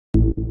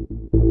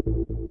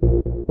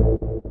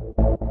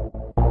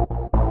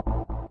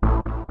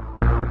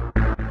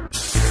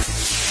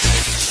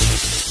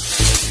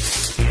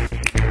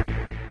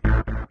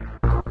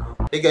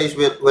Hey guys,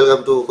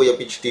 welcome to Kuya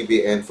Peach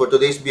TV, and for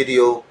today's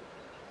video,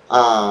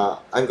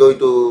 I'm going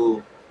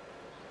to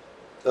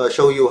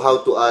show you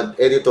how to add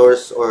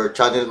editors or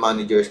channel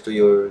managers to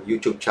your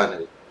YouTube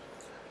channel.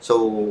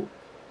 So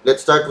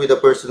let's start with a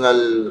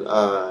personal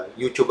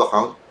YouTube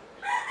account.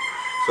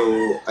 So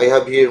I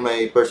have here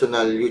my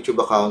personal YouTube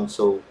account.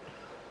 So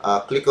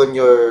click on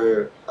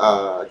your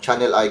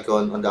channel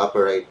icon on the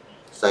upper right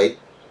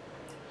side,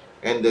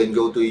 and then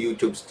go to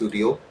YouTube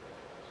Studio.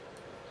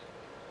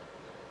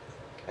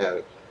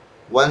 Uh,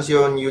 Once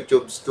you're on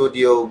YouTube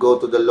Studio, go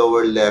to the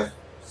lower left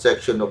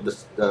section of the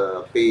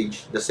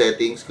page, the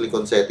settings, click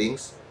on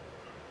settings,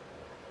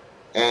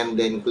 and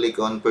then click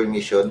on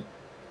permission.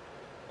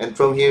 And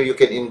from here, you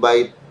can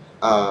invite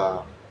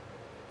uh,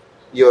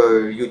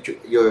 your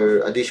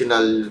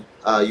additional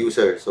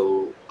user.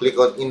 So click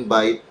on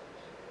invite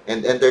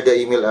and enter the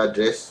email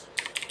address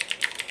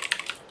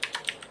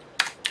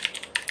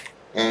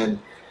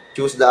and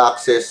choose the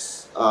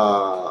access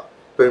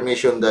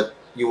permission that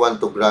you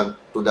want to grant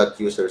to that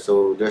user.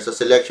 So there's a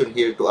selection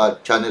here to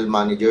add channel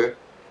manager,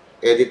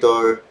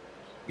 editor,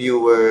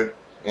 viewer,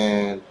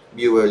 and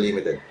viewer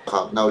limited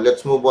account. Now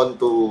let's move on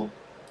to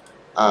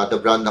the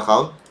brand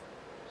account.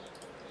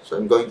 So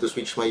I'm going to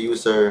switch my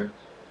user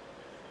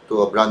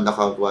to a brand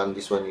account one.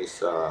 This one is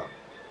for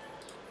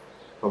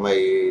my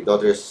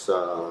daughter's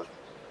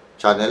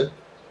channel.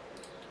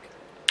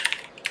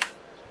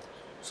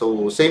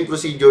 So same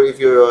procedure.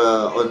 If you're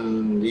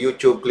on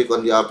YouTube, click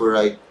on the upper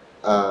right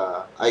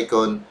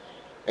icon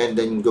and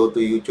then go to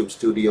YouTube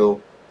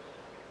Studio,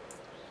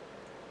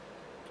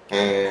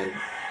 and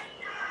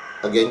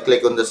again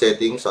click on the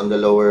settings on the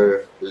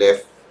lower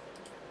left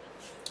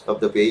of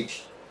the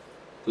page,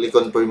 click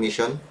on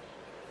permission,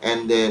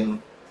 and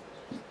then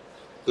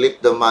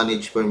click the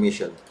manage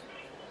permission.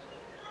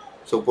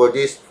 So for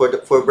this,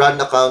 for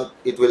brand account,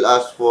 it will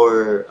ask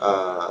for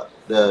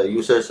the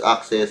user's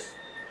access,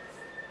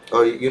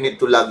 or you need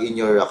to log in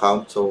your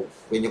account. So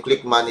when you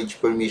click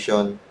manage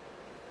permission,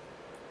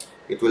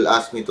 it will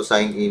ask me to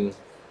sign in.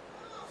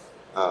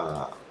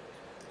 So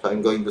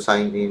I'm going to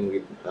sign in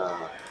with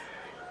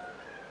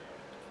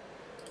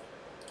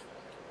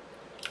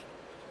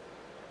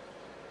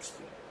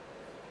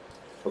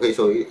okay,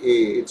 so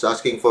it's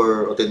asking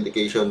for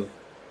authentication,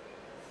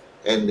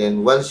 and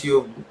then once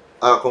you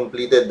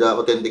completed the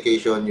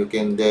authentication, you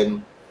can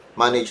then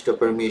manage the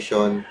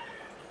permission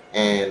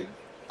and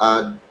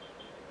add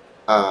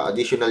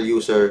additional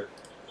user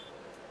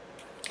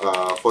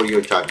for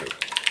your channel.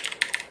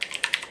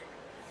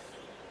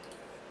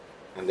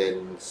 And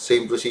then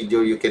same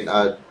procedure, you can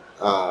add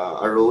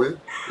a role.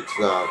 It's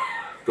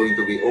going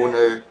to be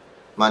owner,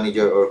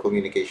 manager, or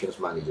communications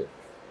manager.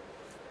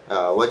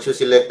 Once you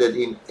selected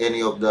in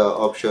any of the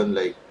option,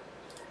 like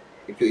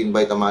if you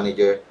invite a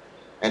manager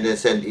and then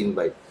send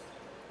invite,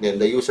 then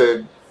the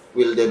user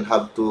will then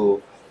have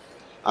to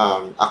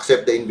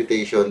accept the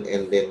invitation,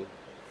 and then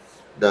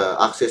the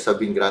access have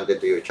been granted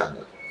to your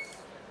channel.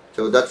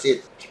 So that's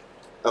it.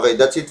 Okay,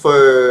 that's it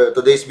for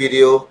today's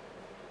video.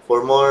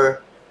 For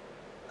more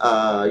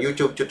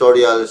YouTube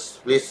tutorials,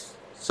 please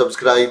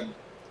subscribe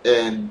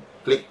and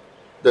click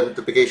the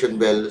notification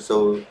bell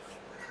so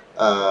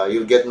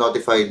you'll get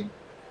notified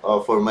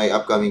for my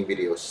upcoming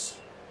videos.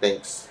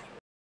 Thanks.